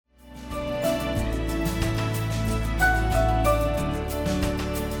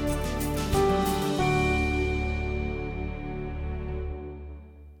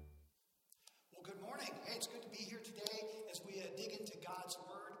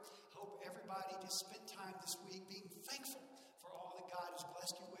spent time this week being thankful for all that God has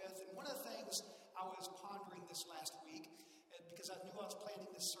blessed you with. And one of the things I was pondering this last week, because I knew I was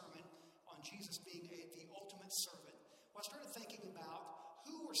planning this sermon on Jesus being the ultimate servant, well, I started thinking about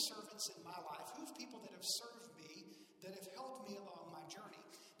who were servants in my life, who's people that have served me, that have helped me along my journey.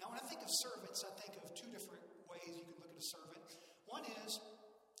 Now, when I think of servants, I think of two different ways you can look at a servant. One is,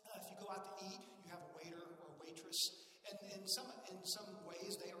 if you go out to eat, you have a waiter or a waitress, and in some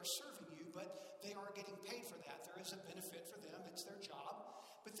ways they are serving you, but they are getting paid for that. There is a benefit for them. It's their job.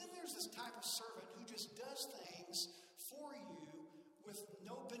 But then there's this type of servant who just does things for you with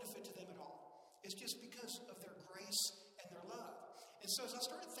no benefit to them at all. It's just because of their grace and their love. And so as I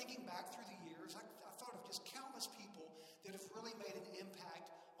started thinking back through the years, I thought of just countless people that have really made an impact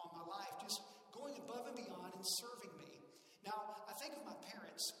on my life, just going above and beyond and serving me. Now, I think of my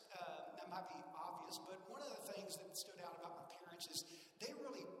parents. That might be obvious, but one of the things that stood out about my parents is they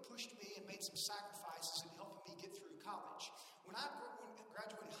really pushed me and made some sacrifices in helping me get through college. When I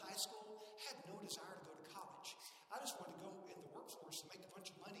graduated high school, I had no desire to go to college. I just wanted to go in the workforce and make a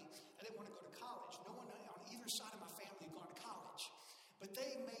bunch of money. I didn't want to go to college. No one on either side of my family had gone to college. But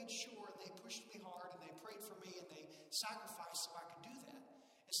they made sure, and they pushed me hard, and they prayed for me, and they sacrificed so I could do that.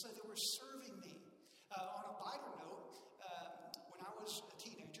 And so they were serving me. On a lighter note, when I was a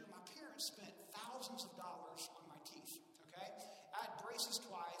teenager, my parents spent thousands of dollars on my teeth, okay? I had braces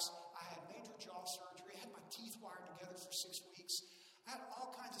twice. I had major jaw surgery. I had my teeth wired together for 6 weeks. I had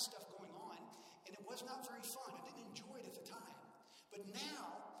all kinds of stuff going on, and it was not very fun. I didn't enjoy it at the time. But now,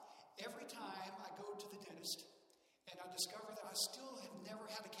 every time I go to the dentist, and I discover that I still have never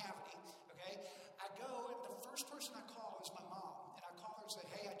had a cavity, okay? I go, and the first person I call is my mom. And I call her and say,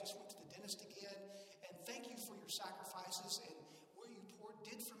 hey, I just went to the dentist again, and thank you for your sacrifices and what you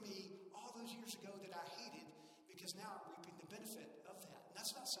did for me all those years ago that I hated, because now I'm reaping the benefit of that. And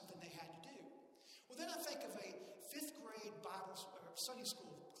that's not something they had to do. Well, then I think of a 5th grade Bible or Sunday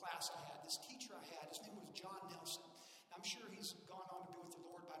school class I had. This teacher I had, his name was John Nelson. And I'm sure he's gone on to be with the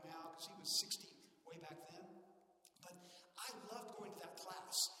Lord by now because he was 60 way back then. But I loved going to that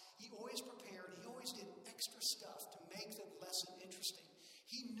class. He always prepared. He always did extra stuff to make the lesson interesting.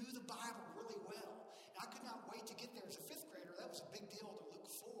 He knew the Bible really well. And I could not wait to get there as a 5th grader. That was a big deal to look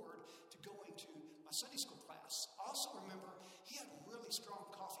forward to going to my Sunday school class. I also remember he had really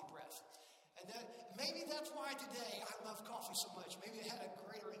strong coffee breath. And maybe that's why today I love coffee so much. Maybe it had a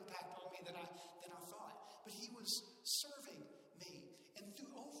greater impact on me than I thought. But he was serving me. And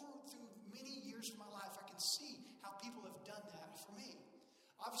through many years of my life, I can see how people have done that for me.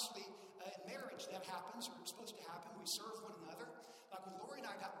 Obviously, in marriage, that happens, or it's supposed to happen. We serve one another. Like when Lori and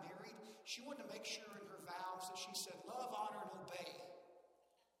I got married, she wanted to make sure in her vows that she said, love, honor, and obey.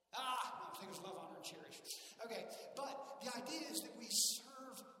 No, I think it was love, honor, and cherish. Okay, but the idea is that we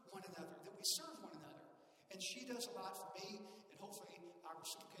serve one another, And she does a lot for me, and hopefully I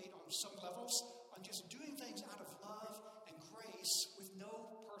reciprocate on some levels, on just doing things out of love and grace with no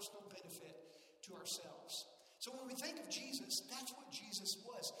personal benefit to ourselves. So when we think of Jesus, that's what Jesus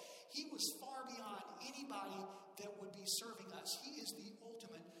was. He was far beyond anybody that would be serving us. He is the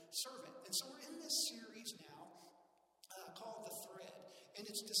ultimate servant. And so we're in this series now called The Thread. And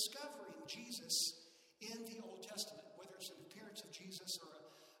it's discovering Jesus in the Old Testament, whether it's an appearance of Jesus or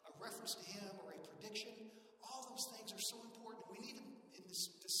a reference to him or a prediction. All those things are so important. We need to, in this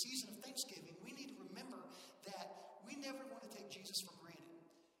season of Thanksgiving, we need to remember that we never want to take Jesus for granted.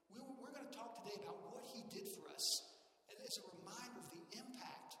 We're going to talk today about what he did for us as a reminder of the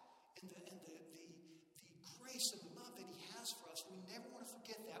impact and the grace and love that he has for us. We never want to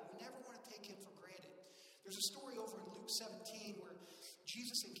forget that. We never want to take him for granted. There's a story over in Luke 17 where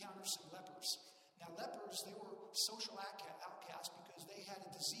Jesus encounters some lepers. Now, lepers, they were social outcasts because they had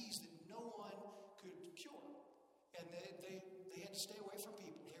a disease that no one could cure. And they had to stay away from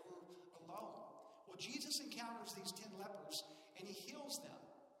people. They were alone. Well, Jesus encounters these 10 lepers, and he heals them.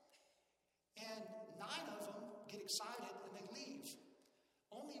 And 9 of them get excited, and they leave.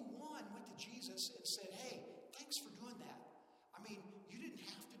 Only one went to Jesus and said, hey, thanks for doing that. I mean, you didn't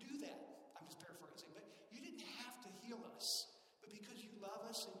have to do that. I'm just paraphrasing, but you didn't have to heal us. But because you love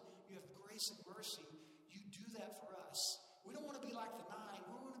us and you have grace and mercy, you do that for us. We don't want to be like the 9.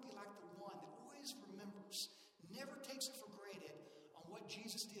 We want to be like the one that always remembers, never takes it for granted on what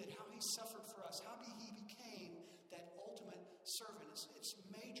Jesus did, how he suffered for us, how he became that ultimate servant. It's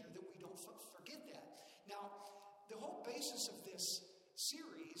major that we don't forget that. Now, the whole basis of this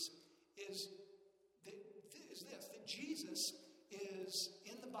series is that Jesus is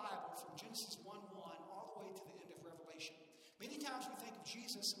in the Bible from Genesis 1:1 all the way to the end of Revelation. Many times we think of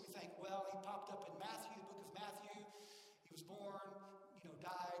Jesus and we think, well, he popped up in Matthew, the book of Matthew. He was born,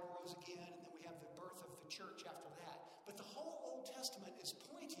 died, rose again, and then we have the But the whole Old Testament is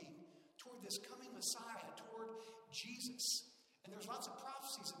pointing toward this coming Messiah, toward Jesus. And there's lots of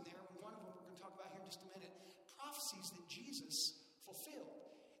prophecies in there. One of them we're going to talk about here in just a minute. Prophecies that Jesus fulfilled.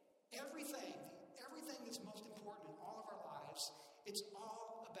 Everything that's most important in all of our lives, it's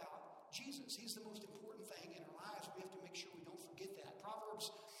all about Jesus. He's the most important thing in our lives. We have to make sure we don't forget that.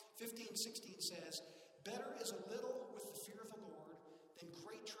 Proverbs 15:16 says, "Better is a little with the fear of the Lord than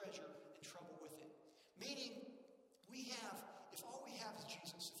great treasure and trouble with it." Meaning, if all we have is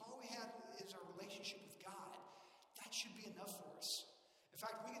Jesus, if all we have is our relationship with God, that should be enough for us. In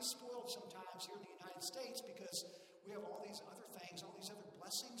fact, we get spoiled sometimes here in the United States because we have all these other things, all these other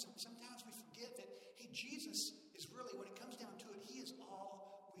blessings, and sometimes we forget that, hey, Jesus is really, when it comes down to it, he is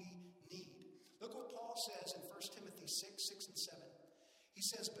all we need. Look what Paul says in 1 Timothy 6 and 7. He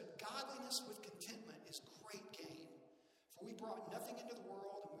says, "But godliness with contentment is great gain. For we brought nothing into the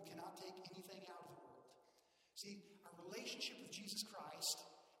world, and we cannot take anything out of the world." See, our relationship with Jesus Christ,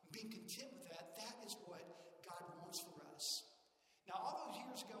 and being content with that is what God wants for us. Now, all those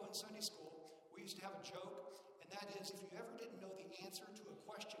years ago in Sunday school, we used to have a joke, and that is, if you ever didn't know the answer to a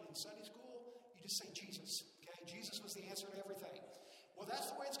question in Sunday school, you just say Jesus, okay? Jesus was the answer to everything. Well, that's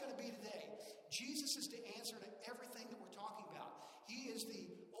the way it's going to be today. Jesus is the answer to everything that we're talking about. He is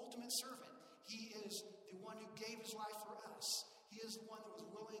the ultimate servant. He is the one who gave his life for us. He is the one that was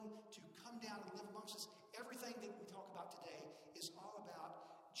willing to come down and live amongst us. Everything that we talk about today is all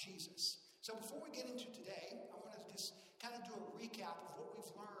about Jesus. So before we get into today, I want to just kind of do a recap of what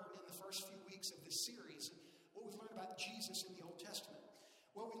we've learned in the first few weeks of this series, what we've learned about Jesus in the Old Testament.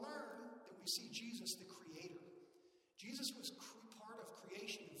 Well, we learned that we see Jesus the Creator. Jesus was part of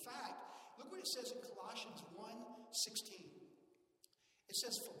creation. In fact, look what it says in Colossians 1:16. It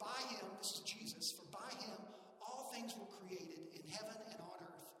says, "For by him," this is Jesus, "for by him all things were created in heaven and on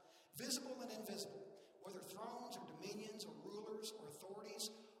earth, visible and invisible, whether thrones or dominions or rulers or authorities,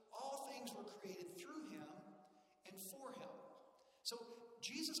 all things were created through him and for him." So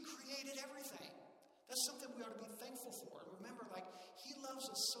Jesus created everything. That's something we ought to be thankful for. And remember, he loves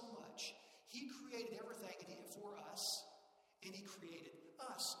us so much. He created everything for us, and he created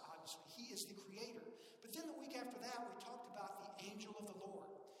us, obviously. He is the creator. But then the week after that, we talked about the angel of the Lord.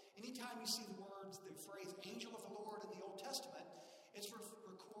 Anytime you see the phrase angel of the Lord in the Old Testament, it's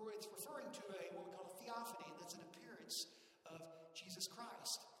referring to what we call a theophany. That's an appearance of Jesus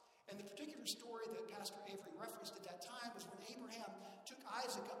Christ. And the particular story that Pastor Avery referenced at that time was when Abraham took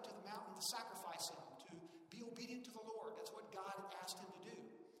Isaac up to the mountain to sacrifice him, to be obedient to the Lord. That's what God had asked him to do.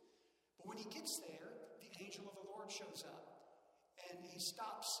 But when he gets there, the angel of the Lord shows up, and he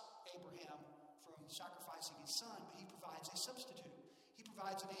stops Abraham from sacrificing his son, but he provides a substitute. He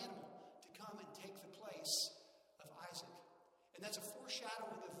provides an animal to come and take the place of Isaac. And that's a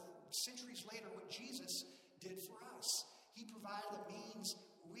foreshadowing of centuries later what Jesus did for us. He provided a means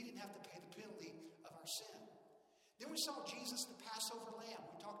where we didn't have to pay the penalty of our sin. Then we saw Jesus, the Passover lamb.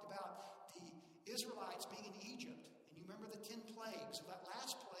 We talked about the Israelites being in Egypt. And you remember the 10 plagues. So that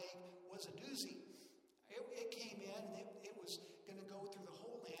last plague was a doozy. It came in, and it was going to go through the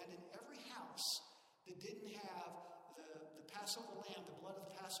whole land. And every house that didn't have the Passover lamb, the blood of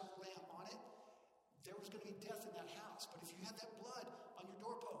the Passover lamb on it, there was going to be death in that house. But if you had that blood on your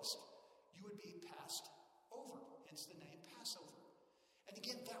doorpost, you would be passed over. Hence the name Passover. And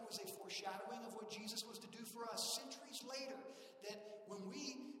again, that was a foreshadowing of what Jesus was to do for us centuries later. That when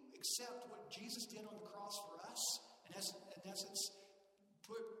we accept what Jesus did on the cross for us, in essence,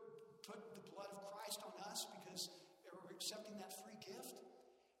 put the blood of Christ on us because we're accepting that free gift,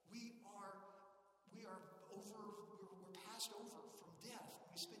 we're passed over from death.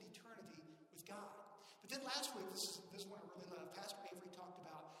 We spend eternity with God. But then last week, this is one I really love. Pastor Avery talked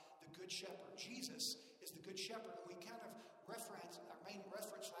about the Good Shepherd. Jesus is the Good Shepherd. And we kind of our main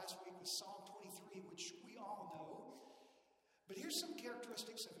reference last week was Psalm 23, which we all know. But here's some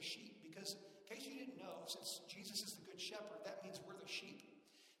characteristics of a sheep, because in case you didn't know, since Jesus is the Good Shepherd, that means we're the sheep.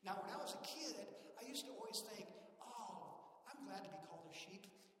 Now, when I was a kid, I used to always think, I'm glad to be called a sheep,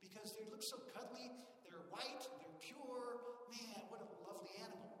 because they look so cuddly, they're white, they're pure. Man, what a lovely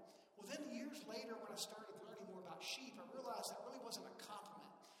animal. Well, then years later, when I started learning more about sheep, I realized that really wasn't a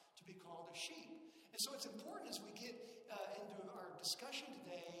compliment to be called a sheep. And so it's important as we get into our discussion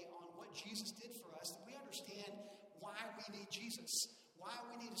today on what Jesus did for us, that we understand why we need Jesus, why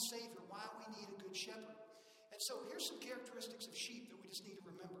we need a Savior, why we need a Good Shepherd. And so here's some characteristics of sheep that we just need to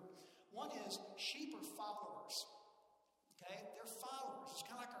remember. One is sheep are followers. Okay? They're followers. It's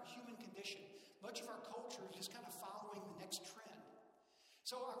kind of like our human condition. Much of our culture is just kind of following the next trend.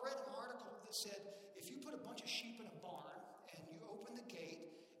 So I read an article that said, if you put a bunch of sheep in a barn and you open the gate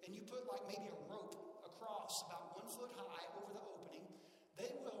and you put maybe a rope cross about 1 foot high over the opening, they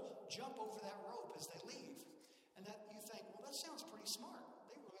will jump over that rope as they leave. And that you think, well, that sounds pretty smart.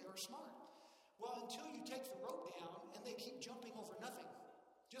 They really are smart. Well, until you take the rope down and they keep jumping over nothing.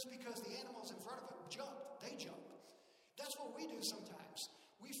 Just because the animals in front of them jumped, they jump. That's what we do sometimes.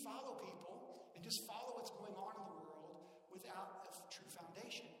 We follow people and just follow what's going on in the world without a true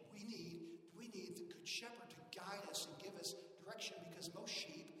foundation. We need the Good Shepherd to guide us and give us direction, because most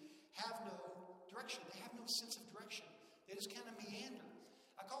sheep have no direction. They have no sense of direction. They just kind of meander.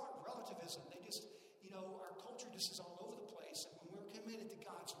 I call it relativism. They just, our culture just is all over the place. And when we're committed to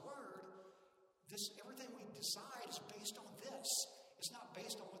God's Word, everything we decide is based on this. It's not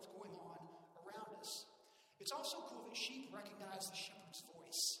based on what's going on around us. It's also cool that sheep recognize the shepherd's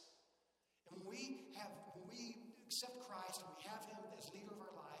voice. And when we accept Christ and we have Him as leader of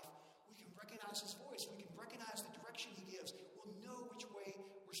our life, we can recognize His voice. We can recognize the direction He gives. We'll know which way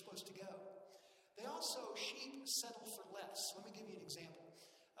we're supposed to go. Sheep settle for less. Let me give you an example.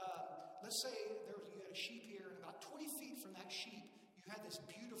 Let's say you had a sheep here, and about 20 feet from that sheep, you had this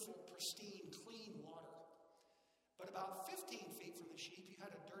beautiful, pristine, clean water. But about 15 feet from the sheep, you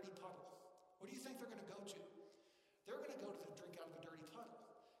had a dirty puddle. What do you think they're going to go to? They're going to go to drink out of the dirty puddle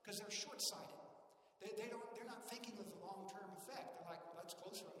because they're short-sighted. They're not thinking of the long-term effect. They're like, well, that's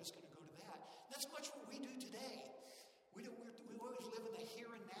closer. I'm just going to go to that. And that's much what we do today. We always live in the here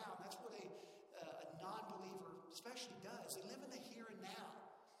and now. That's what a non-believer especially does. They live in the here and now.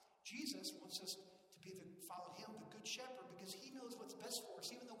 Jesus wants us to follow Him, the Good Shepherd, because He knows what's best for us.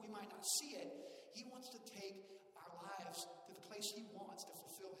 Even though we might not see it, He wants to take our lives to the place He wants to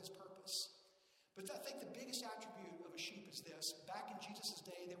fulfill His purpose. But I think the biggest attribute of a sheep is this. Back in Jesus'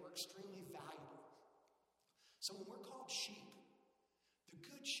 day, they were extremely valuable. So when we're called sheep, the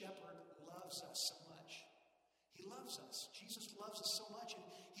Good Shepherd loves us so much. He loves us. Jesus loves us so much. And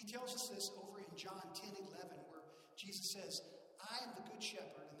He tells us this over in John 10:11, where Jesus says, I am the Good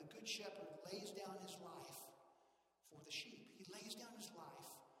Shepherd, and the Good Shepherd lays down His life for the sheep. He lays down His life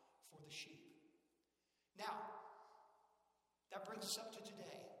for the sheep. Now, that brings us up to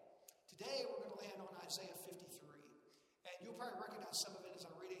today. Today, we're going to land on Isaiah 53. And you'll probably recognize some of it as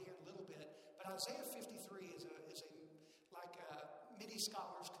I read it here in a little bit. But Isaiah 53 is many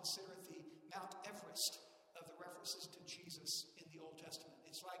scholars consider it the Mount Everest of the references to Jesus in the Old Testament.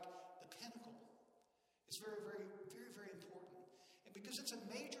 It's like the pinnacle. It's very, very, very, very important. And because it's a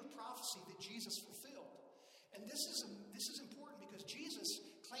major prophecy that Jesus fulfilled. And this is important because Jesus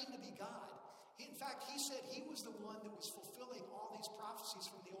claimed to be God. In fact, He said He was the one that was fulfilling all these prophecies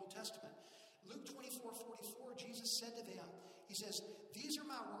from the Old Testament. Luke 24:44, Jesus said to them, He says, these are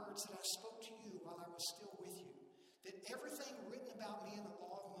my words that I spoke to you while I was still with you, that everything written about me in the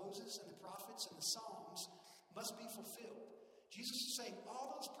law of Moses and the prophets and the Psalms must be fulfilled. Jesus is saying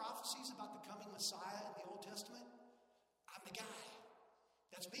all those prophecies about the coming Messiah in the Old Testament, I'm the guy.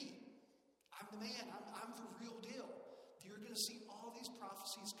 That's me. I'm the man. I'm the real deal. You're going to see all these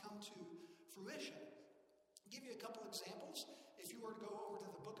prophecies come to fruition. I'll give you a couple examples. If you were to go over to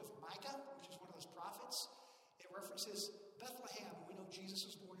the book of Micah, which is one of those prophets, it references Bethlehem. We know Jesus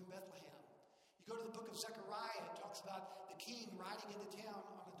was born in Bethlehem. You go to the book of Zechariah, it talks about the king riding into town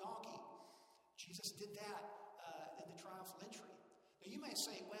on a donkey. Jesus did that in the triumphal entry. Now you may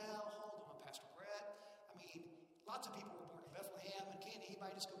say, well, hold on, Pastor Brett. I mean, lots of people were born in Bethlehem, and can't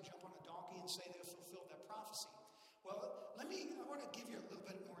anybody just go jump on a donkey and say they fulfilled that prophecy? Well, I want to give you a little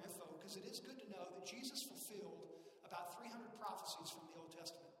bit more info, because it is good to know that Jesus fulfilled about 300 prophecies from the Old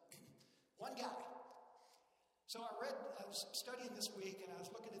Testament. One guy. So I was studying this week, and I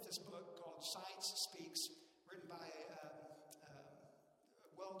was looking at this book called Science Speaks, written by a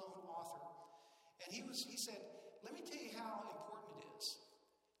well-known author. And he said, let me tell you how important it is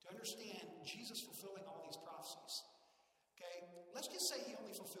to understand Jesus fulfilling all these prophecies. Okay? Let's just say He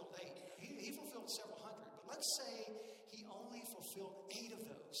only fulfilled 8. He fulfilled several hundred, but let's say He only fulfilled 8 of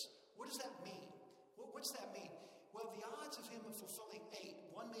those. What does that mean? What's that mean? Well, the odds of Him fulfilling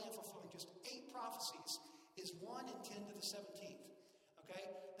 8, one man fulfilling just 8 prophecies, is 1 in 10 to the 17th. Okay?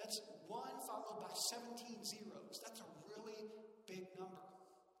 That's 1 followed by 17 zeros. That's a really big number.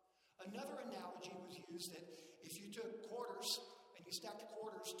 Another analogy was used that if you took quarters and you stacked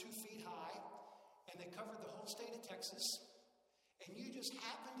quarters 2 feet high, and they covered the whole state of Texas, and you just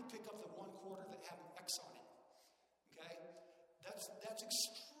happened to pick up the 1 quarter that had an X on it. Okay? That's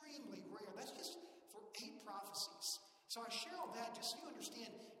extremely rare. That's just for 8 prophecies. So I share all that just so you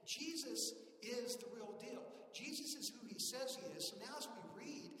understand Jesus is the real deal. Jesus is who He says He is. So now as we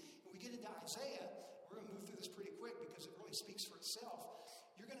read and we get into Isaiah, we're going to move through this pretty quick because it really speaks for itself.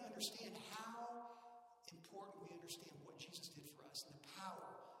 You're going to understand how important we understand what Jesus did for us and the power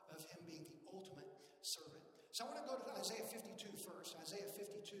of Him being the ultimate So I want to go to Isaiah 52 first. Isaiah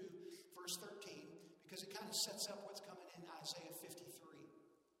 52, verse 13, because it kind of sets up what's coming in Isaiah 53.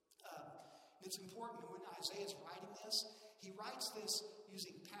 It's important when Isaiah is writing this, he writes this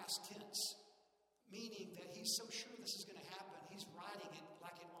using past tense, meaning that he's so sure this is going to happen, he's writing it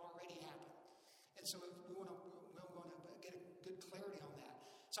like it already happened. And so we want to get a good clarity on that.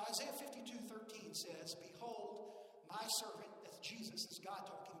 So Isaiah 52:13 says, "Behold, my servant," that's Jesus, that's God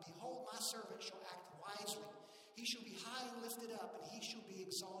talking, "behold, my servant shall act wisely. He shall be high and lifted up, and he shall be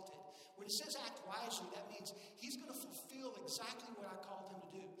exalted." When it says act wisely, that means he's going to fulfill exactly what I called him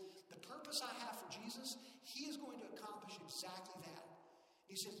to do. The purpose I have for Jesus, he is going to accomplish exactly that.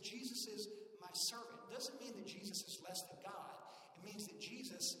 He says Jesus is my servant. It doesn't mean that Jesus is less than God. It means that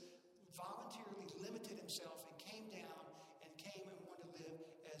Jesus voluntarily limited himself and came down and came and wanted to live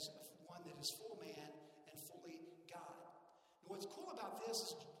as one that is full man and fully God. Now, what's cool about this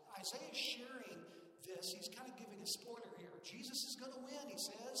is Isaiah is sharing this. He's kind of giving a spoiler here. Jesus is going to win, he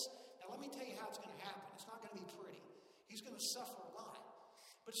says. Now, let me tell you how it's going to happen. It's not going to be pretty. He's going to suffer a lot.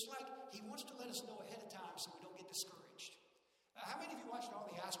 But it's like he wants to let us know ahead of time so we don't get discouraged. How many of you watched all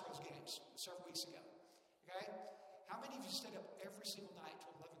the Astros games several weeks ago? Okay? How many of you stayed up every single night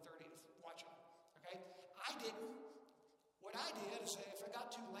till 11:30 to watch them? Okay? I didn't. What I did is if I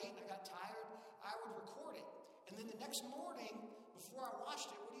got too late and I got tired, I would record it. And then the next morning, before I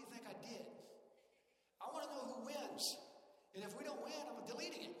watched it, what do you think I did? I want to know who wins. And if we don't win, I'm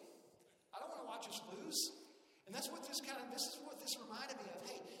deleting it. I don't want to watch us lose. And that's what this is what this reminded me of.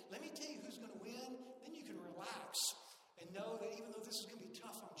 Hey, let me tell you who's going to win. Then you can relax and know that even though this is going to be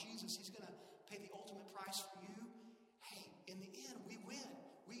tough on Jesus, he's going to pay the ultimate price for you. Hey, in the end, we win.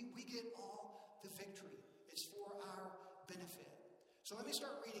 We get all the victory. It's for our benefit. So let me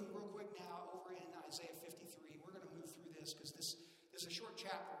start reading real quick now over in Isaiah 53. We're going to move through this because this is a short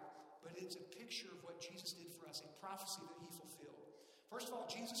chapter, but it's a picture of what Jesus did for us, a prophecy that he fulfilled. First of all,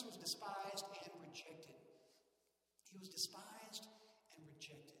 Jesus was despised and rejected. He was despised and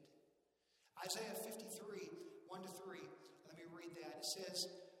rejected. Isaiah 53, 1-3. Let me read that. It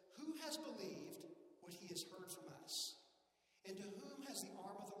says, "Who has believed what he has heard from us? And to whom has the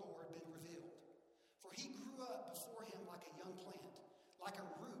arm of the Lord been revealed? For he grew up before him like a young plant, like a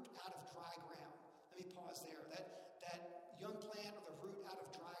root out of dry ground." Let me pause there. That young plant or the root out of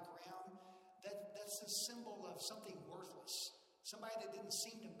dry ground, that's a symbol of something worthless. Somebody that didn't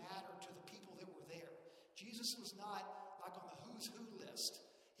seem to matter to the people that were there. Jesus was not like on the who's who list.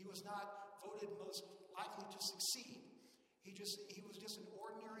 He was not voted most likely to succeed. He was just an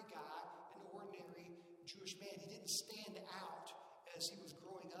ordinary guy, an ordinary Jewish man. He didn't stand out as he was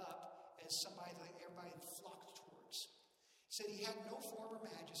growing up as somebody that everybody flocked towards. He said he had no form or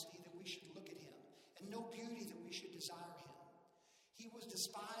majesty that we should look at him, and no beauty that we should desire him. He was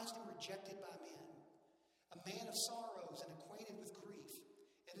despised and rejected by men, a man of sorrows and acquainted with grief,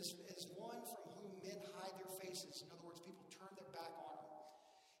 and as one from whom men hide their faces. In other words, people turn their back on him.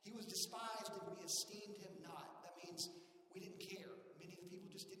 He was despised and we esteemed him not. That means we didn't care. Many of the people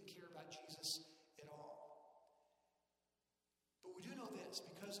just didn't care about Jesus at all. But we do know this,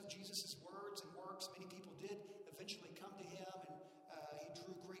 because of Jesus' words and works, many people did eventually come to him, and he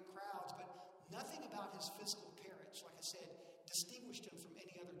drew great crowds, but nothing about his physical appearance, like I said, distinguished him from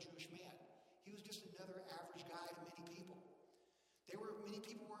any other Jewish man. He was just another average guy to many people. Many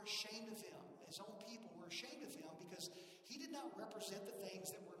people were ashamed of him. His own people were ashamed of him because he did not represent the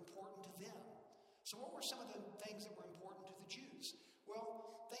things that were important to them. So what were some of the things that were important to the Jews?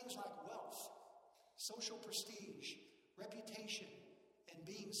 Well, things like wealth, social prestige, reputation, and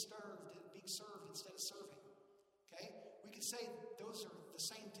being served instead of serving. Okay? We could say those are the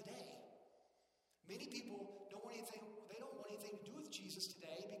same today. Many people don't want anything to do with Jesus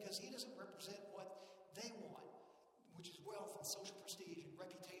today because he doesn't represent what they want, which is wealth and social prestige and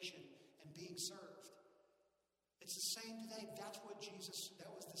reputation and being served. It's the same today. That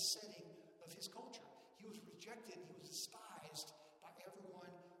was the setting of his culture. He was rejected. He was despised by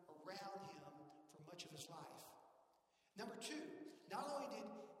everyone around him for much of his life. Number two, not only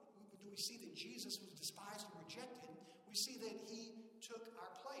do we see that Jesus was despised and rejected, we see that he took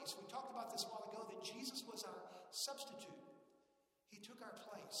our place. We talked about this a while ago, that Jesus was our substitute. He took our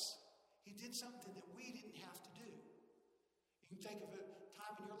place. He did something that we didn't have to do. You can think of a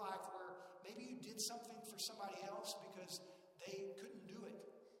time in your life where maybe you did something for somebody else because they couldn't do it.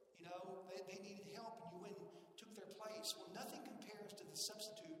 You know, they needed help and you went and took their place. Well, nothing compares to the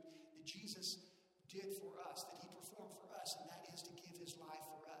substitute that Jesus did for us, that he performed for us, and that is to give his life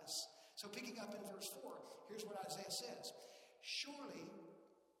for us. So picking up in verse 4, here's what Isaiah says. "Surely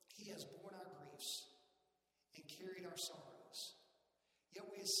he has borne our griefs and carried our sorrows. Yet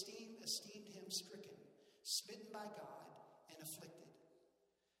we esteemed him stricken, smitten by God, and afflicted.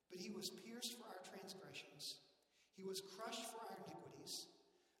 But he was pierced for our transgressions. He was crushed for our iniquities.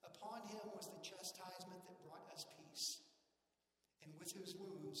 Upon him was the chastisement that brought us peace. And with whose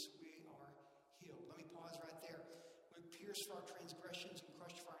wounds we are healed. Let me pause right there. We're pierced for our transgressions and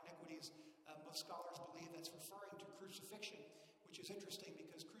crushed for our iniquities. Most scholars believe that's referring to crucifixion, which is interesting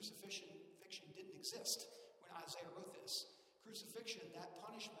because crucifixion didn't exist when Isaiah wrote this. Crucifixion, that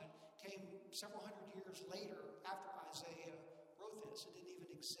punishment, came several hundred years later after Isaiah wrote this. It didn't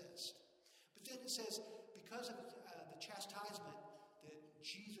even exist. But then it says, because of the chastisement that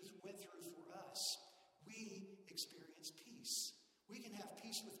Jesus went through for us, we experience peace. We can have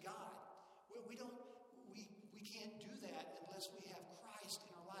peace with God. We can't do that unless we have Christ in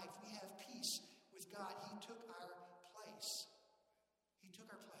our life. We have peace with God. He took our place. He took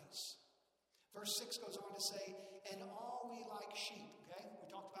our place. Verse 6 goes on to say, and all we like sheep, okay? We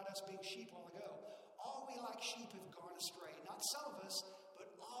talked about us being sheep a while ago. All we like sheep have gone astray. Not some of us, but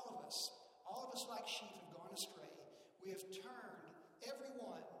all of us. All of us like sheep have gone astray. We have turned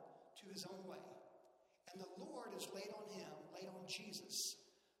everyone to his own way. And the Lord has laid on Jesus,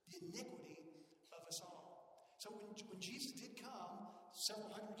 the iniquity of us all. So when Jesus did come, several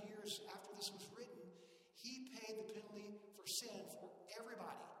hundred years after this was written, he paid the penalty for sin for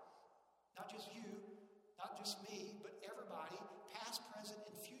everybody. Not just you, not just me, but everybody, past, present,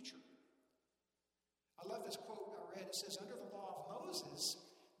 and future. I love this quote I read. It says, under the law of Moses,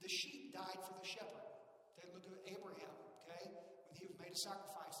 the sheep died for the shepherd. Okay, look at Abraham, okay? When he made a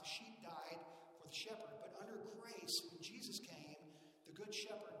sacrifice, the sheep died for the shepherd. But under grace, when Jesus came, the good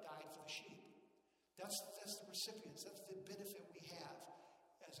shepherd died for the sheep. That's the recipients. That's the benefit we have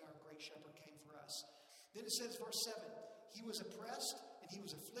as our great shepherd came for us. Then it says, verse 7, he was oppressed and he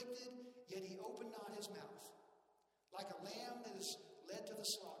was afflicted, yet he opened not his mouth. Like a lamb that is led to the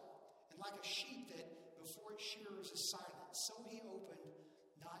slaughter, and like a sheep that before its shearers is silent, so he opened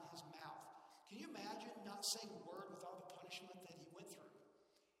not his mouth. Can you imagine not saying a word with all the punishment that he went through?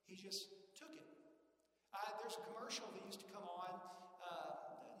 He just took it. There's a commercial that used to come on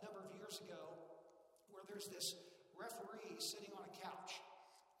a number of years ago where there's this referee sitting on a couch.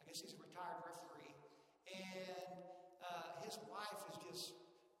 I guess he's a retired referee. And his wife is just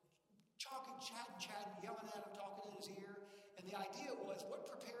chatting, yelling at him, talking in his ear. And the idea was, what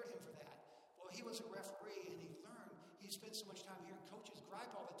prepared him for that? Well, he was a referee and he spent so much time hearing coaches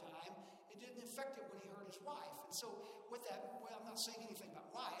gripe all the time, it didn't affect him when he heard his wife. And so with that, well, I'm not saying anything about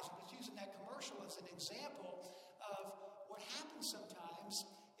wives, I'm just using that commercial as an example of what happens sometimes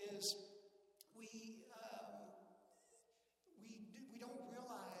is we don't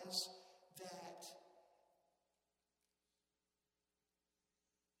realize that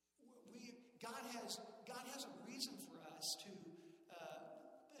God has a reason for us to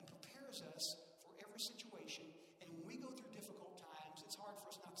and prepares us for every situation. And when we go through difficult times, it's hard for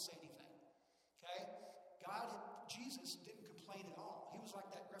us not to say anything. Okay? Jesus didn't complain at all. He was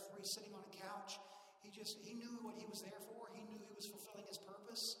like that referee sitting on a couch. He knew what he was there for. He knew he was fulfilling his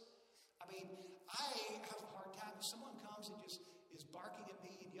purpose. I mean, I have a hard time if someone comes and just is barking at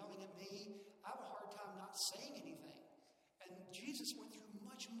me and yelling at me. I have a hard time not saying anything. And Jesus went through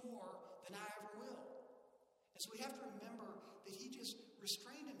much more than I ever will. And so we have to remember that he just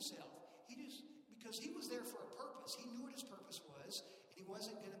restrained himself. Because he was there for a purpose. He knew what his purpose was, and he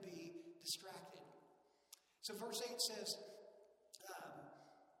wasn't going to be distracted. So verse 8 says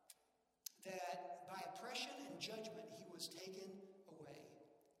that by oppression and judgment he was taken away.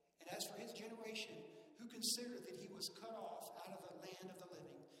 And as for his generation, who considered that he was cut off out of the land of the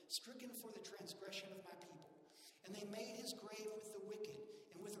living, stricken for the transgression of my people. And they made his grave with the wicked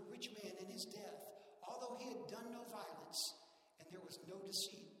and with a rich man in his death, although he had done no violence, and there was no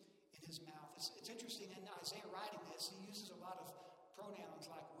deceit in his mouth. It's interesting, in Isaiah writing this, he uses a lot of pronouns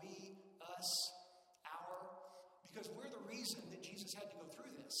like we, us, our, because we're the reason that Jesus had to go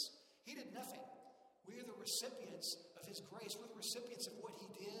through this. He did nothing. We're the recipients of his grace. We're the recipients of what he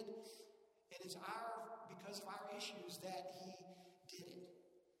did, and it's because of our issues that he did it.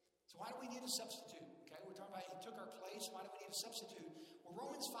 So why do we need a substitute? Okay, we're talking about he took our place. Why do we need a substitute? Well,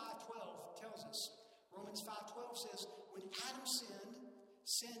 Romans 5:12 tells us. Romans 5:12 says, when Adam sinned,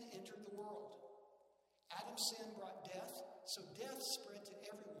 sin entered the world. Adam's sin brought death, so death spread to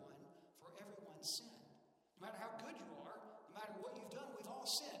everyone, for everyone sinned. No matter how good you are, no matter what you've done, we've all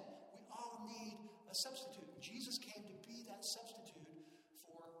sinned. We all need a substitute. Jesus came to be that substitute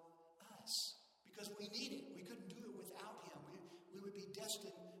for us because we need it. We couldn't do it without him. We would be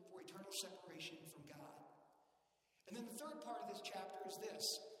destined for eternal separation from God. And then the third part of this chapter is this.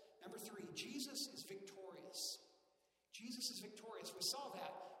 Number 3, Jesus is victorious. Jesus is victorious. We saw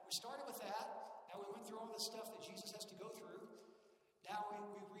that. We started with that. Now we went through all this stuff that Jesus has to go through, now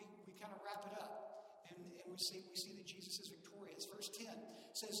we kind of wrap it up. And we see that Jesus is victorious. Verse 10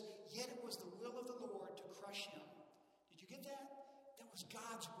 says, yet it was the will of the Lord to crush him. Did you get that? That was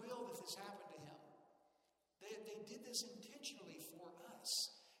God's will that this happened to him. They did this intentionally for us.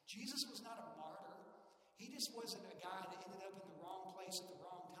 Jesus was not a martyr. He just wasn't a guy that ended up in the wrong place at the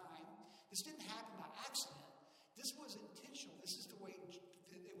wrong time. This didn't happen by accident. This was intentional. This is the way it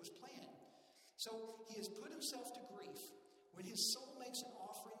was planned. So he has put himself to grief. When his soul makes an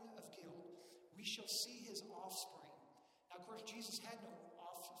offering of guilt, we shall see his offspring. Now, of course, Jesus had no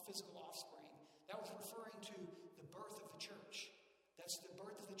physical offspring. That was referring to the birth of the church. That's the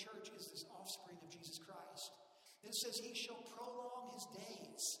birth of the church is this offspring of Jesus Christ. It says he shall prolong his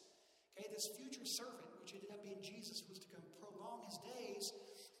days. Okay, this future servant, which ended up being Jesus, was to come prolong his days.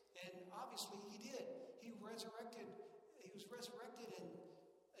 And obviously he did. He was resurrected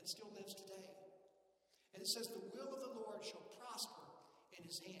and still lives today. And it says the will of the Lord shall prosper in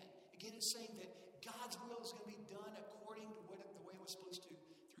his hand. Again, it's saying that God's will is going to be done according to the way it was supposed to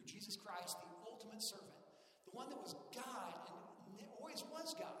through Jesus Christ, the ultimate servant. The one that was God and always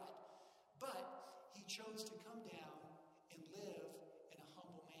was God. But he chose to come down and live in a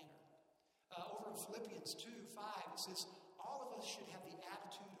humble manner. Over in Philippians 2:5, it says, all of us should have the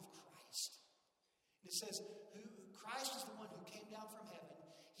attitude of Christ. And it says, Christ is the one who came down from heaven.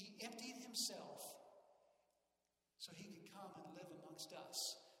 He emptied himself so he could come and live amongst us.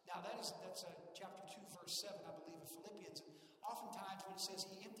 Now, that's chapter 2, verse 7, I believe, of Philippians. And oftentimes when it says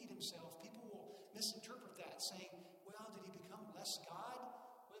he emptied himself, people will misinterpret that, saying, well, did he become less God?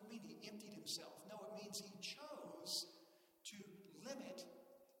 What does it mean he emptied himself? No, it means he chose to limit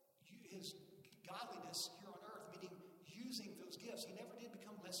his godliness here on earth, meaning using those gifts. He never did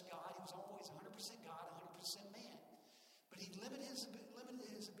become less God. He was always 100% God, 100% man. But he limited his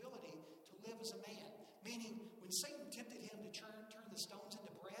ability to live as a man. Meaning, when Satan tempted him to turn the stones into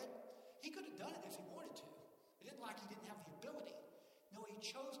bread, he could have done it if he wanted to. It isn't like he didn't have the ability. No, he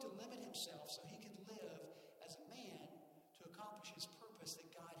chose to limit himself so he could live as a man to accomplish his purpose that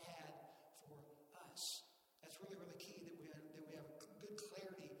God had for us. That's really, really key that we have good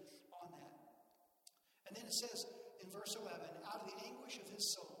clarity on that. And then it says in verse 11, out of the anguish of his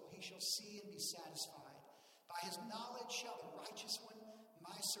soul he shall see and be satisfied. By his knowledge shall the righteous one,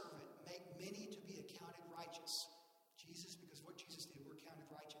 my servant, make many to be accounted righteous. Jesus, because what Jesus did, we're counted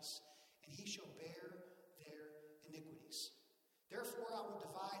righteous. And he shall bear their iniquities. Therefore I will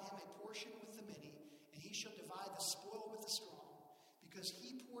divide him a portion with the many, and he shall divide the spoil with the strong, because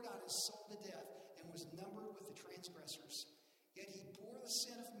he poured out his soul to death and was numbered with the transgressors. Yet he bore the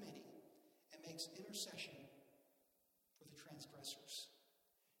sin of many and makes intercession for the transgressors.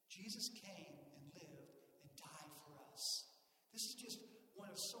 Jesus came and lived and died for us. This is just one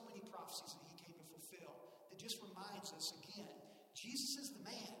of so many prophecies that he came to fulfill that just reminds us again, Jesus is the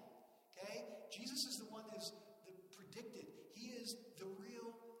man. Okay? Jesus is the one that is predicted. He is the real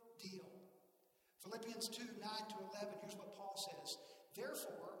deal. Philippians 2:9-11, here's what Paul says.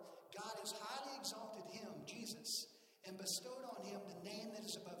 Therefore, God has highly exalted him, Jesus, and bestowed on him the name that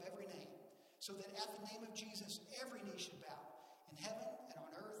is above every name, so that at the name of Jesus every knee should bow, in heaven and on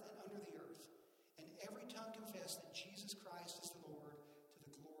earth and under the earth, and every tongue confess that Jesus Christ is the Lord, to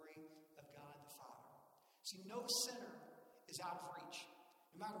the glory of God the Father. See, no sinner is out of reach.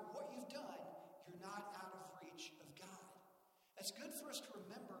 No matter what you've done, you're not out of reach of God. That's good for us to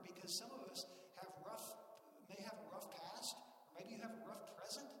remember, because some of us may have a rough past, or maybe you have a rough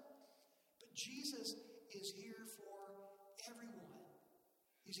present, but Jesus is here for everyone.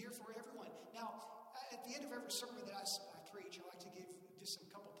 He's here for everyone. Now, at the end of every sermon that I preach, I like to give just a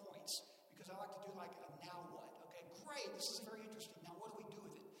couple points, because I like to do like a now what. Okay, great, this is very interesting. Now, what do we do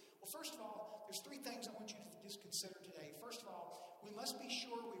with it? Well, first of all, there's three things I want you to just consider today. First of all, we must be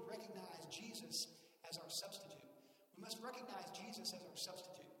sure we recognize Jesus as our substitute. We must recognize Jesus as our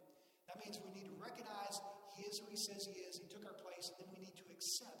substitute. That means we need to recognize he is who he says he is. He took our place, and then we need to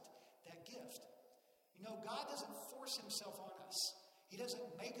accept that gift. You know, God doesn't force himself on us. He doesn't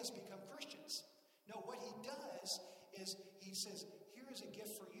make us become Christians. No, what he does is he says, here is a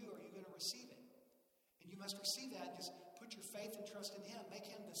gift for you. Are you going to receive it? And you must receive that. Just put your faith and trust in him. Make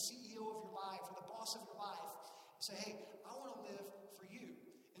him the CEO of your life, or the boss of your life. And say, hey, I want to live for you.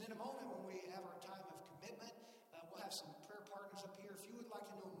 And in a moment when we have our time of commitment, we'll have some prayer partners up here. If you would like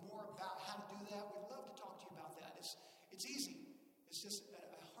to know more about how to do that, we'd love to talk to you about that. It's easy. It's just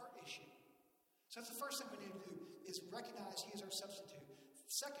a heart issue. So that's the first thing we need to do, is recognize he is our substitute.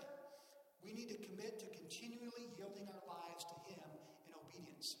 Second, we need to commit to continually yielding our lives to him in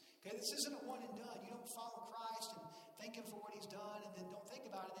obedience. Okay, this isn't a one and done. You don't follow Christ and thank him for what he's done and then don't think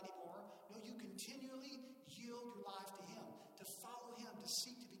about it anymore. No, you continually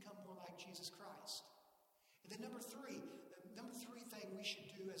seek to become more like Jesus Christ. And then number three thing we should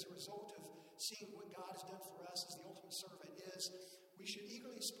do as a result of seeing what God has done for us as the ultimate servant is we should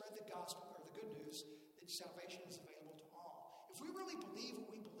eagerly spread the gospel or the good news that salvation is available to all. If we really believe what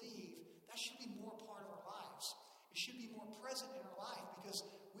we believe, that should be more part of our lives. It should be more present in our life because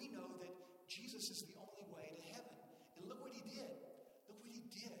we know that Jesus is the only way to heaven. And look what he did. Look what he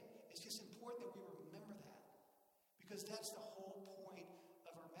did. It's just important that we remember that because that's the whole point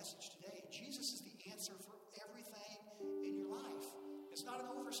of our message today. Jesus is the answer for everything in your life. It's not an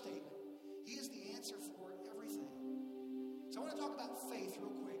overstatement. He is the answer for everything. So I want to talk about faith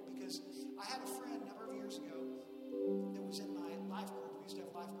real quick because I had a friend a number of years ago that was in my life group. We used to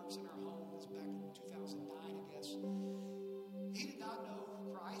have life groups in our home. It was back in 2009, I guess. He did not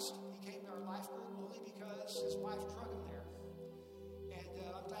know Christ. He came to our life group only because his wife drug him there. And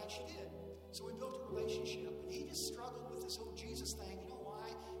I'm glad she did. So we built a relationship. And he just struggled with this whole Jesus thing. You know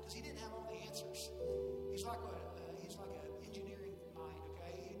why? Because he didn't have all the answers. He's like an engineering mind,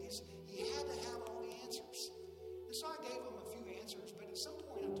 okay? He had to have all the answers. And so I gave him a few answers, but at some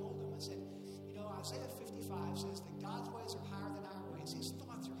point I told him, I said, Isaiah 55 says that God's ways are higher than our ways. His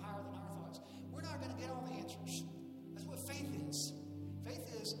thoughts are higher than our thoughts. We're not going to get all the answers. That's what faith is. Faith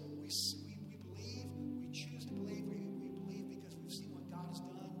is we believe, we choose to believe, we believe because we've seen what God has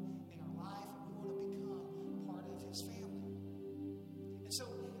done in our life, and we want to become part of his family. And so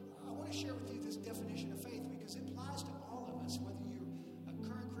I want to share with you this definition of faith because it applies to all of us, whether you're a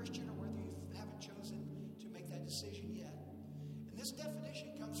current Christian or whether you haven't chosen to make that decision yet. And this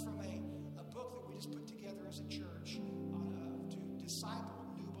definition comes from a book that we just put together as a church to disciple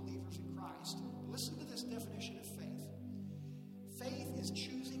new believers in Christ. But listen to this definition of faith. Faith is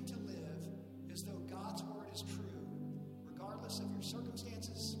choosing to live as though God's word is true, regardless of your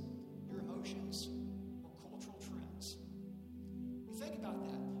circumstances, your emotions, or cultural trends. You think about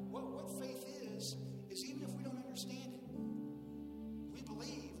that. What faith is even if we don't understand it, we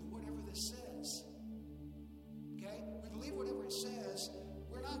believe whatever this says. Okay? We believe whatever it says.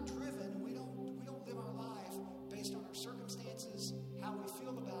 We're not driven. We don't live our life based on our circumstances, how we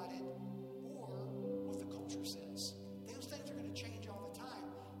feel about it, or what the culture says. Those things are going to change all the time.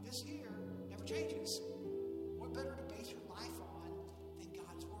 This here never changes. What better to base your life on than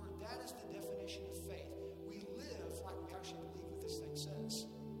God's word? That is the definition of faith. We live like we actually believe what this thing says.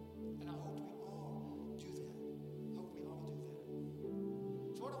 And I hope we all do that.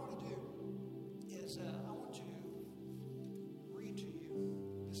 So what I want to do is I want to read to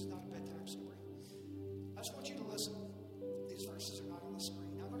you. This is not a bedtime story. I just want you to listen. These verses are not on the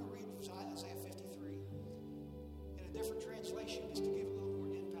screen. I'm going to read Isaiah 53 in a different translation just to give a little more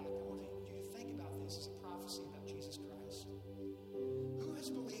impact. I want you to think about this as a prophecy about Jesus Christ. Who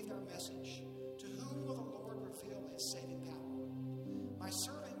has believed our message? To whom will the Lord reveal his saving power? My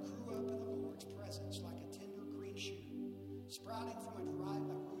servant grew up in the Lord's presence like a tender green shoot, sprouting from a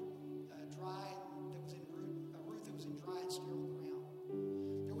root that was in dry and sterile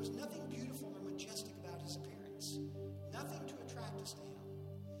ground. There was nothing beautiful or majestic about his appearance, nothing to attract us to him.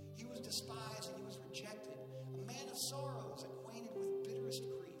 He was despised and he was rejected, a man of sorrows, acquainted with bitterest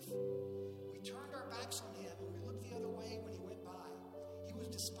grief. We turned our backs on him and we looked the other way when he went by. He was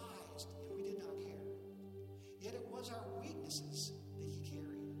despised and we did not care. Yet it was our weaknesses that he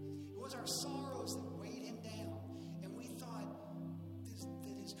carried. It was our sorrows that weighed him down, and we thought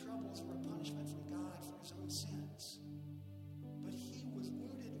that his troubles were a punishment from God for his own sins. But he was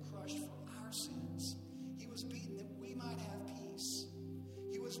wounded and crushed for our sins. He was beaten that we might have peace.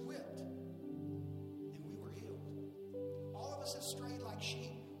 He was whipped, and we were healed. All of us have strayed like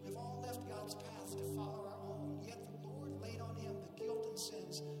sheep. We've all left God's path to follow our own. Yet the Lord laid on him the guilt and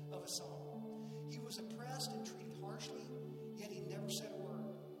sins of us all. He was oppressed and treated harshly, yet he never said a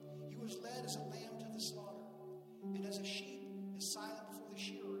word. He was led as a lamb to the slaughter, and as a sheep is silent before the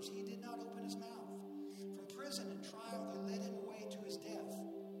shearers, he did not open his mouth. From prison and trial they led him away to his death.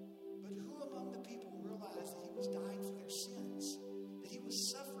 But who among the people realized that he was dying for their sins, that he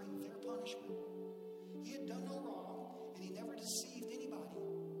was suffering their punishment? He had done no wrong, and he never deceived anybody.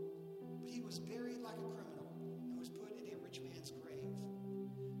 But he was buried like a criminal and was put in a rich man's grave.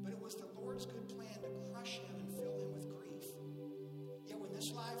 But it was the Lord's good plan to crush him and fill him with grief. Yet when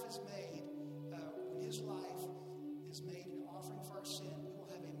this life is made, when his life is made an offering for our sin, we will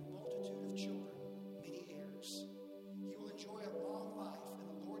have a multitude of children, many heirs. He will enjoy a long life, and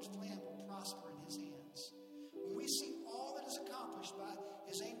the Lord's plan will prosper in his hands. When we see all that is accomplished by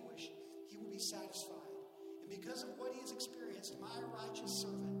his anguish, he will be satisfied. And because of what he has experienced, my righteous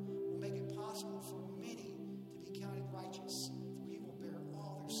servant will make it possible for many to be counted righteous, for he will bear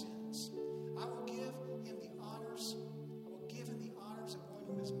all their sins. I will give him the honors of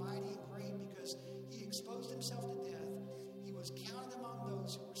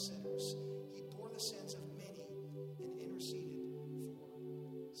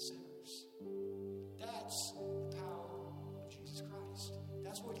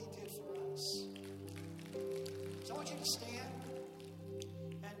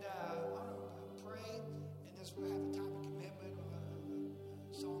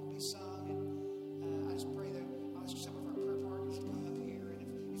sung. And I just pray that I'll ask some of our prayer partners to come up here.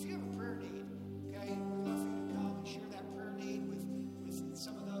 And if you have a prayer need, okay, we'd love for you to come and share that prayer need with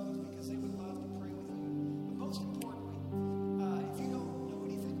some of those, because they would love to pray with you. But most importantly, if you don't know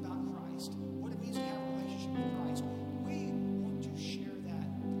anything about Christ, what it means to have a relationship with Christ, we want to share that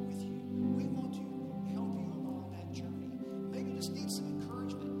with you. We want to help you along that journey. Maybe you just need some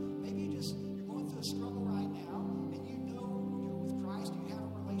encouragement. Maybe you're going through a struggle right now, and you know you're with Christ, you have a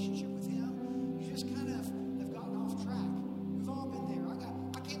relationship with Him. You just kind of have gotten off track. We've all been there.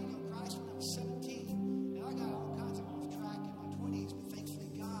 I came to know Christ when I was 17, and I got all kinds of off track in my 20s, but thankfully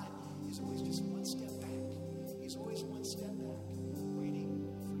God is always just one step back. He's always one step back, waiting for you.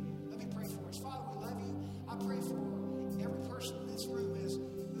 Let me pray for us. Father, we love you. I pray for every person in this room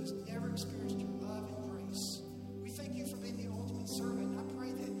who has never experienced your love and grace. We thank you for being the ultimate servant. I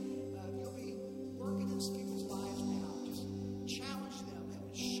pray that you'll be working in people's lives now. Just challenge them and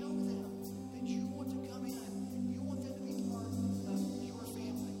show them that you want to come in. You want them to be part of your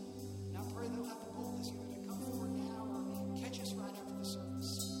family. And I pray they'll have the boldness either to come forward now or catch us right after the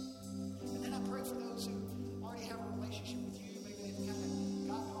service. And then I pray for those who already have a relationship with you. Maybe they've kind of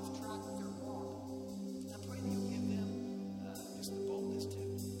gotten off track with their walk. I pray that you'll give them just the boldness to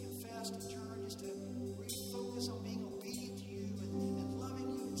confess, to turn, just to refocus on being obedient to you and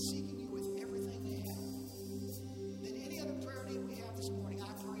loving you and seeking you with everything they have. Then any other prayer need we have this morning,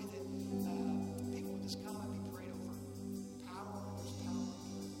 I pray that people will just come and be prayed over. Power, there's power.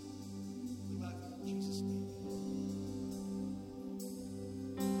 We love you in Jesus' name.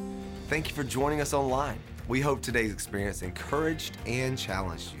 Thank you for joining us online. We hope today's experience encouraged and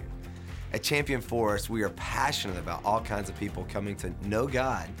challenged you. At Champion Forest, we are passionate about all kinds of people coming to know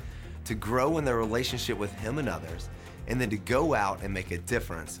God, to grow in their relationship with Him and others, and then to go out and make a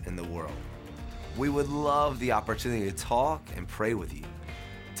difference in the world. We would love the opportunity to talk and pray with you.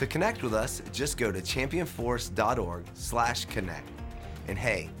 To connect with us, just go to championforest.org/connect. And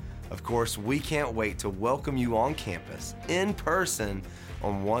hey, of course, we can't wait to welcome you on campus in person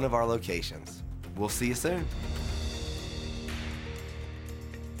on one of our locations. We'll see you soon.